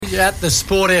at the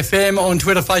Sport FM on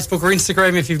Twitter, Facebook or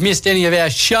Instagram if you've missed any of our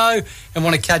show and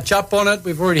want to catch up on it.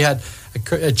 We've already had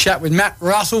a chat with Matt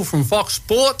Russell from Fox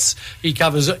Sports. He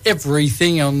covers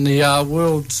everything on the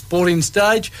world sporting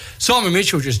stage. Simon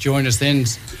Mitchell just joined us then.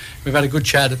 We've had a good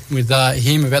chat with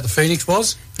him about the Phoenix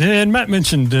was. Yeah, and Matt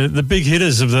mentioned the big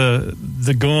hitters of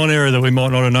the gone era that we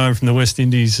might not have known from the West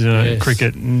Indies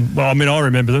cricket. And, well, I mean, I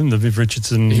remember them, the Viv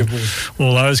Richardson,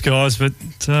 all those guys, but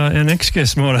our next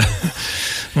guest might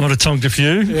have tonked a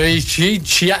few. Yeah,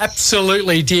 she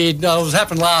absolutely did. It was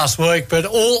happened last week, but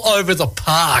all over the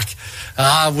park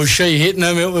was she hitting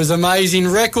them. It was amazing,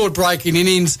 record-breaking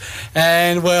innings,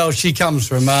 and, well, she comes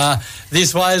from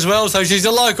this way as well, so she's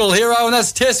a local hero, and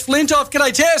that's Tess Flintoff.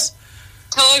 G'day, Tess.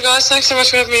 Hello, guys. Thanks so much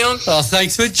for having me on. Oh,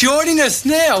 thanks for joining us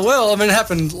now. Well, I mean, it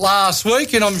happened last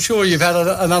week, and I'm sure you've had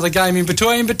another game in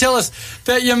between, but tell us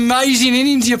about your amazing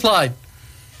innings you played.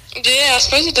 Yeah, I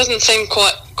suppose it doesn't seem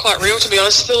quite real, to be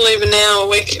honest. Still even now, a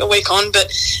week on, but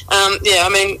I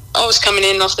mean, I was coming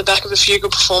in off the back of a few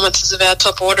good performances of our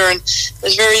top order, and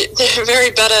there's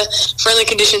very better friendly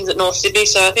conditions at North Sydney,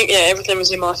 so I think everything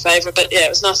was in my favour. But it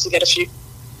was nice to get a few.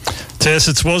 Tess,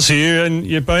 it was here, and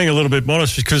you're being a little bit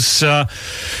modest because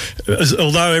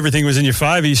although everything was in your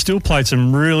favour, you still played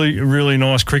some really, really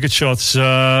nice cricket shots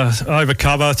over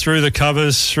cover, through the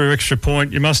covers, through extra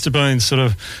point. You must have been sort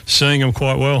of seeing them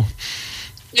quite well.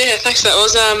 Yeah, thanks. That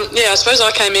was I suppose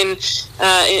I came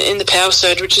in the power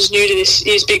surge, which is new to this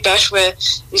year's Big Bash, where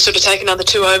you sort of take another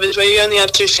 2 overs, where you only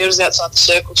have 2 fielders outside the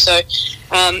circle. So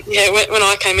when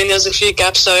I came in, there was a few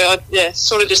gaps, so I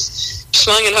sort of just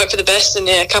swung and hoped for the best, and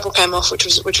a couple came off, which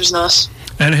was nice.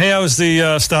 And how was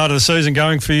the start of the season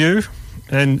going for you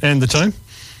and the team?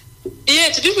 Yeah,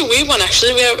 it's a bit of a weird one,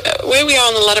 actually. Where we are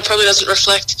on the ladder probably doesn't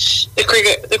reflect the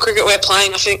cricket we're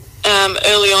playing. I think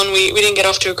early on we didn't get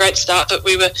off to a great start, but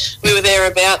we were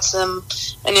thereabouts. And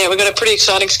we've got a pretty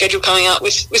exciting schedule coming up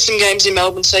with some games in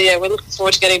Melbourne. So we're looking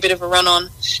forward to getting a bit of a run on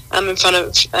in front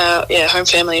of home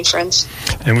family and friends.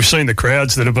 And we've seen the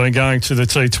crowds that have been going to the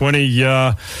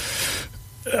T20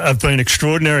 have been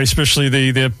extraordinary, especially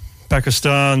the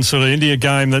Pakistan sort of India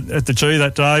game at the G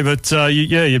that day. But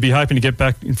you'd be hoping to get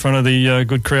back in front of the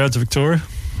good crowds of Victoria.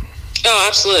 Oh,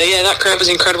 absolutely! Yeah, that crowd was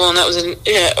incredible, and that was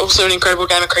also an incredible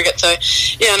game of cricket. So,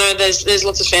 I know there's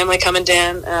lots of family coming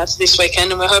down to this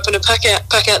weekend, and we're hoping to pack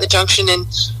out the junction in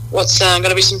what's going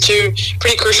to be some 2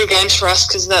 pretty crucial games for us,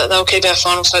 because they'll keep our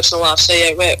final hopes alive. So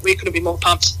we couldn't be more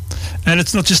pumped. And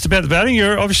it's not just about the batting.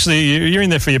 You're in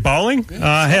there for your bowling.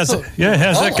 How's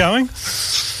that going?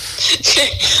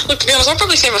 Look, to be honest, I'd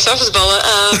probably see myself as a bowler,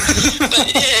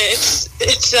 but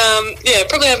it's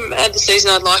probably haven't had the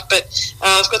season I'd like, but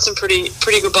I've got some pretty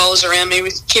good bowlers around me,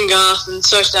 with Kim Garth and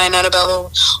Soch Day and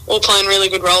Annabelle all playing really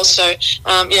good roles. So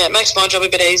it makes my job a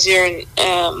bit easier, and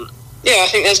I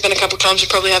think there's been a couple of times we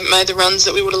probably haven't made the runs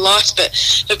that we would have liked, but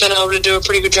have been able to do a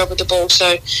pretty good job with the ball.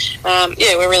 So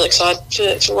we're really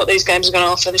excited for what these games are going to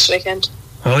offer this weekend.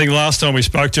 I think last time we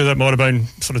spoke to you, that might have been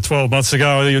sort of 12 months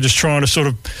ago. You're just trying to sort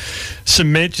of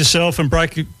cement yourself and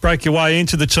break your way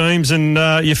into the teams, and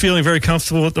you're feeling very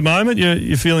comfortable at the moment.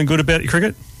 You're feeling good about your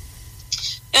cricket?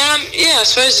 I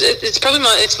suppose it's probably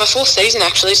my 4th season,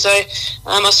 actually. So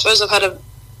I suppose I've got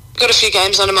a few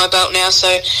games under my belt now, so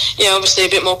obviously a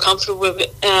bit more comfortable with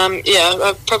it.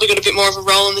 I've probably got a bit more of a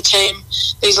role in the team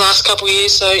these last couple of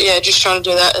years, so just trying to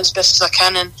do that as best as I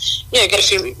can, and get a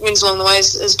few wins along the way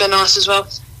has been nice as well.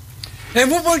 And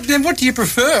what do you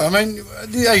prefer? I mean,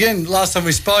 again, last time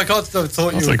we spoke, I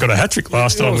thought you got a hat-trick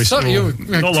last time we spoke.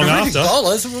 Not long after.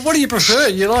 Bowlers. What do you prefer?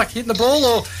 You like hitting the ball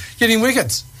or getting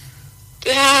wickets?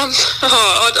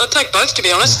 I'd take both, to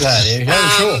be honest.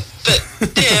 Sure. But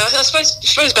I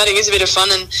suppose batting is a bit of fun,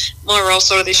 and my role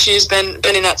sort of this year's been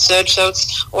in that surge, so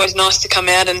it's always nice to come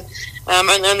out and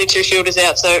only 2 fielders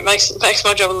out, so it makes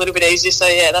my job a little bit easier. So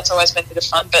that's always been a bit of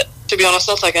fun. But to be honest,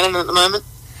 I'll take anything at the moment.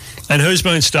 And who's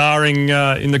been starring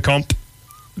in the comp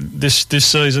this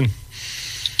season?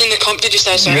 In the comp, did you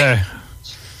say? Sorry. Yeah.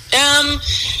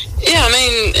 I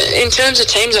mean, in terms of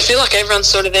teams, I feel like everyone's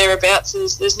sort of thereabouts.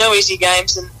 There's no easy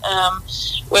games, and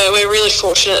we're really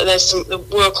fortunate that there's some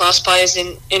world-class players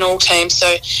in all teams, so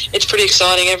it's pretty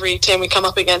exciting. Every team we come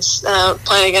up against,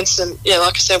 playing against them,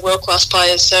 like I said, world-class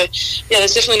players. So,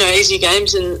 there's definitely no easy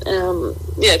games, and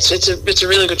it's a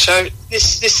really good show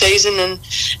this season, and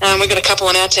we've got a couple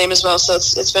on our team as well, so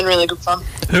it's been really good fun.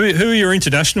 Who are your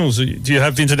internationals? Do you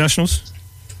have the internationals?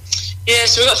 Yeah,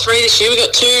 so we've got 3 this year. We've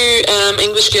got 2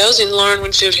 English girls in Lauren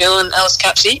Winfield-Hill and Alice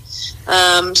Capsey.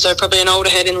 So probably an older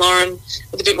head in Lauren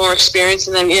with a bit more experience.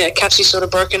 And then, Capsey sort of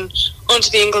broken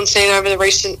onto the England scene over the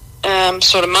recent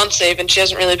sort of months even. She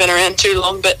hasn't really been around too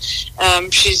long, but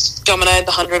she's dominated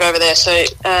the 100 over there. So,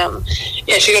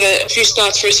 she got a few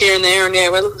starts for us here and there, and,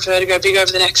 we're looking for her to go big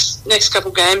over the next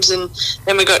couple of games. And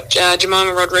then we got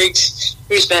Jemima Rodriguez,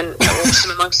 who's been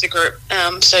awesome amongst the group.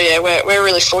 We're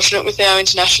really fortunate with our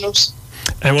internationals.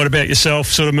 And what about yourself,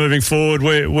 sort of moving forward?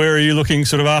 Where are you looking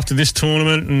sort of after this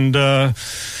tournament? And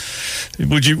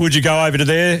would you go over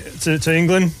to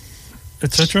England,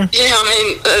 etc.? Yeah, I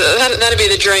mean, that'd be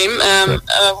the dream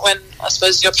when I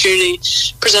suppose the opportunity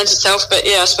presents itself. But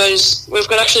I suppose we've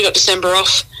actually got December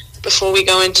off before we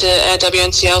go into our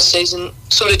WNCL season,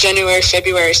 sort of January,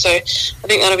 February. So I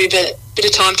think that'll be a bit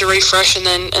of time to refresh, and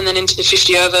then into the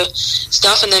 50 over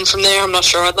stuff, and then from there, I'm not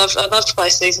sure. I'd love to play a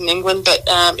season in England, but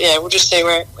we'll just see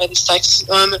where this takes us at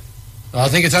the moment. I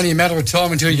think it's only a matter of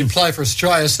time until you can play for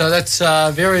Australia, so that's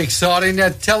very exciting. Now,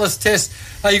 tell us, Tess,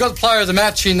 you got the player of the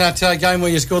match in that game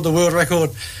where you scored the world record,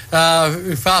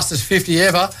 fastest 50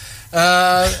 ever.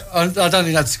 I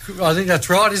think that's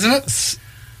right, isn't it?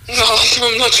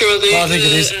 I'm not sure. I think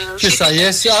it is. Just say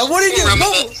yes. What did you?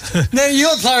 Now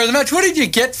you're player of the match. What did you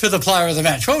get for the player of the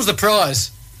match? What was the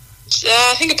prize?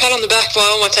 I think a pat on the back by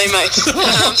all my teammates.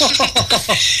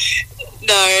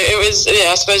 No, it was.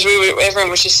 I suppose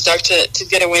everyone was just stoked to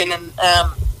get a win, and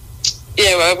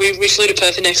we flew to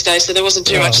Perth the next day, so there wasn't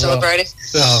too much celebrating.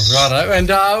 Oh, righto. And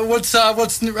what's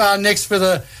next for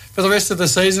the rest of the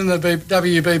season? The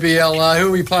WBBL. Who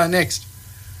are we playing next?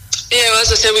 Yeah, well,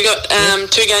 as I said, we got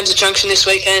 2 games at Junction this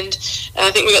weekend. I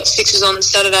think we got the Sixers on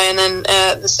Saturday, and then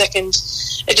the second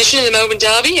edition of the Melbourne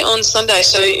Derby on Sunday.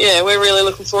 So, we're really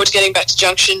looking forward to getting back to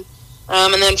Junction.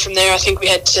 And then from there, I think we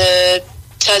head to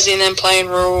Tassie and then play in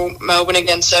rural Melbourne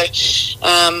again. So,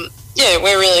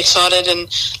 we're really excited. And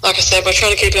like I said, we're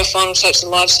trying to keep our final hopes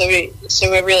alive. So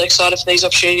we're really excited for these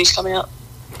opportunities coming up.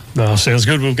 Oh, sounds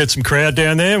good. We'll get some crowd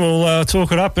down there. We'll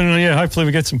talk it up, and hopefully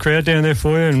we get some crowd down there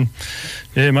for you,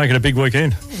 and make it a big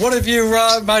weekend. What have you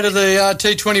made of the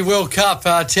T20 World Cup,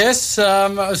 Tess?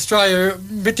 Australia a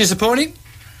bit disappointing?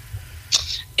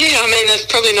 Yeah, I mean, that's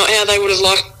probably not how they would have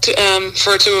liked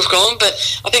for it to have gone, but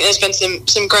I think there's been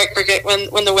some great cricket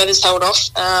when the weather's held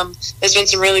off. There's been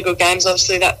some really good games.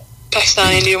 Obviously, that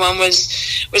Pakistan-India one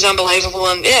was unbelievable,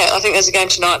 and I think there's a game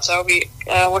tonight, so I'll be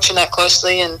watching that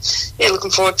closely, and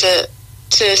looking forward to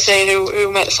seeing who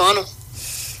will make the final.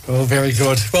 Oh, very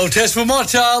good. Well, Tess, we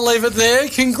might leave it there.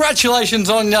 Congratulations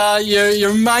on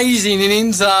your amazing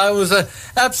innings. It was an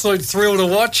absolute thrill to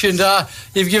watch, and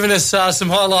you've given us some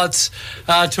highlights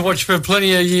to watch for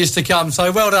plenty of years to come.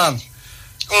 So well done.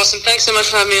 Awesome. Thanks so much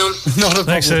for having me on. Not a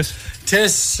problem. Thanks,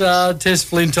 Tess. Tess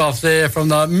Flintoff there from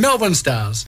the Melbourne Stars.